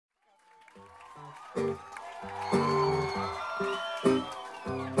Yes.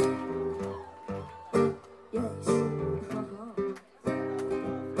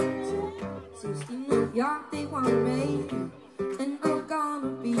 In New York they want me, and I'm gonna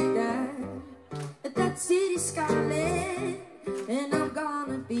be there. At that city skyline, and I'm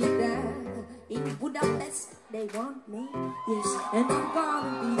gonna be there. In Budapest they want me, yes, and I'm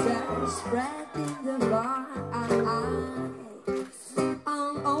gonna be there, spreading the light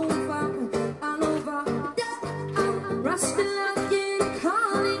all over, I'm rusting like in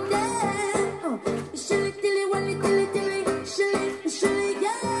calling them. Shilly dilly willy dilly dilly, shilly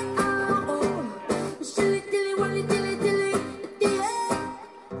yeah. Shilly dilly willy dilly dilly, yeah.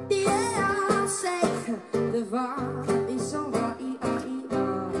 Say the vibe is so right.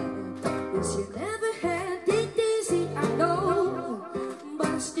 Yes, you never had it easy, I know, but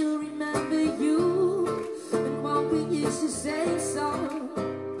I still remember you and what we used to say. So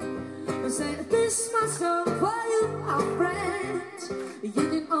I say this is my song for you, our friends. You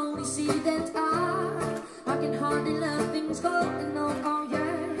can only see that I can hardly let things go. And oh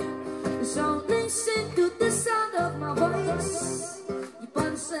yeah, so listen to the sound of my voice. Keep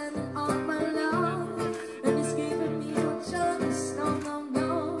on sending all my love, and it's giving me no choice. No.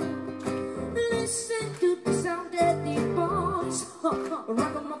 Listen to the sound of the voice.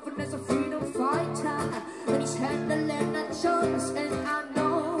 Raggamuffin is a freedom fighter, and he's handling that choice, and I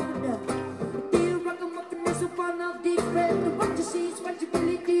know the Raggamuffin is one of the friends. What you see is what you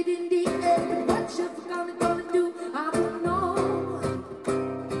really did in the end. What you're gonna do, I don't know.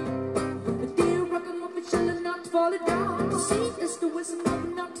 The Raggamuffin shall not fall down. See, that's the wisdom of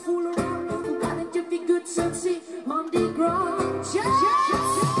not fool around. Why don't you be good, sensei, on the ground? Yeah.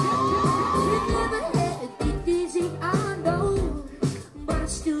 You never had it easy, I know, but I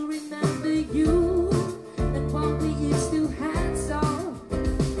still remember you and what we used to have. So I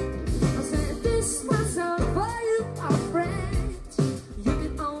said this my song for you, our friends. You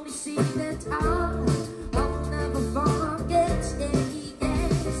can only see that I will never forget.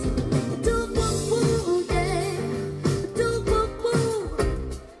 Yes. Do woo woo, yeah. Do woo woo.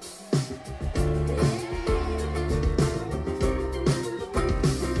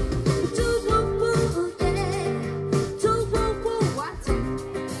 Do woo woo, yeah. Do woo woo. What?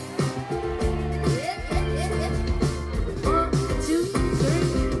 Yeah. 1, 2, 3.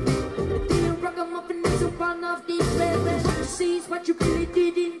 The Raggamuffin is one of the favorites. What you see is what you really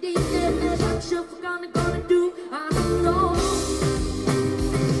did in the end. What you're gonna do, I don't know.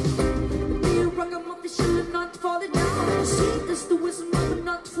 The Raggamuffin should not fall down. See, that's the wisdom of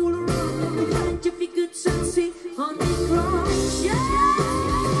not fool around. Why don't you be good, sensei, on the ground? Yeah.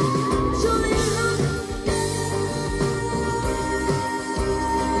 Surely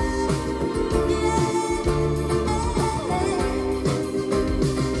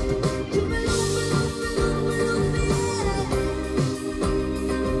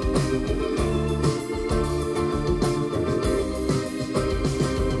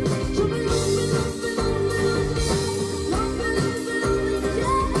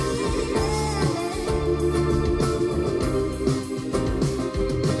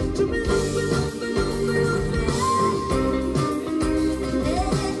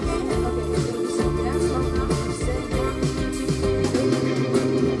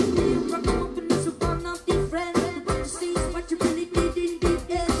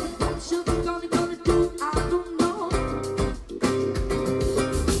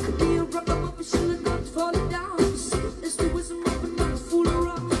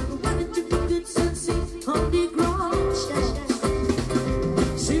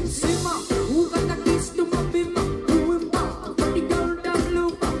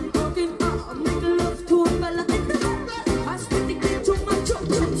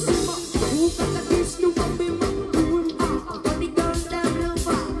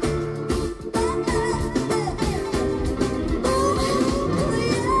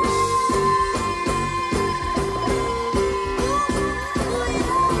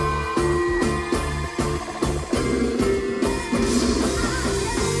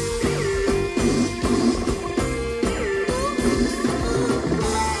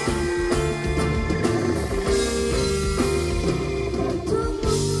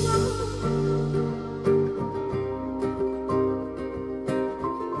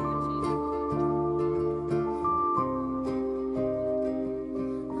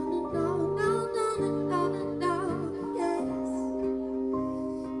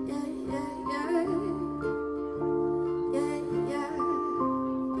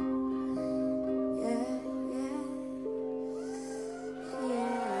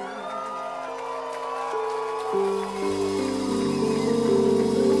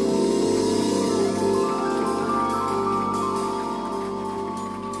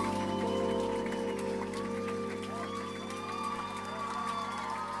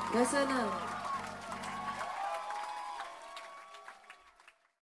Yes, I know.